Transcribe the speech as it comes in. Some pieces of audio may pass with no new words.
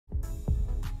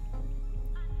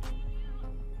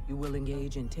You will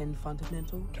engage in 10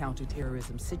 fundamental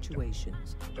counterterrorism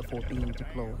situations before being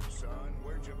deployed.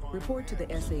 Report to the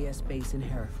SAS base in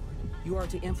Hereford. You are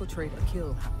to infiltrate a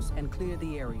kill house and clear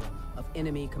the area of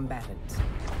enemy combatants.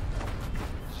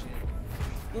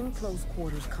 In close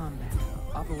quarters combat,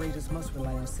 operators must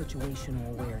rely on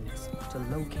situational awareness to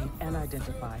locate and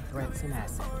identify threats and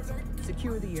assets.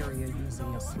 Secure the area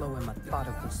using a slow and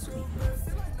methodical sweep.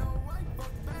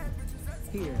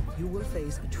 Here, you will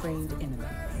face a trained enemy,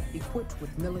 equipped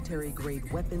with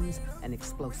military-grade weapons and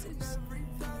explosives.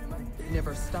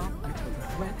 Never stop until the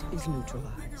threat is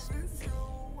neutralized.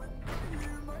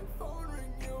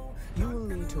 You will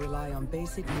need to rely on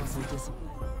basic muscle discipline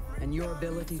and your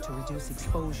ability to reduce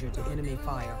exposure to enemy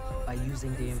fire by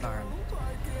using the environment.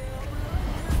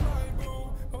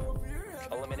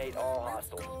 Eliminate all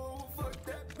hostiles.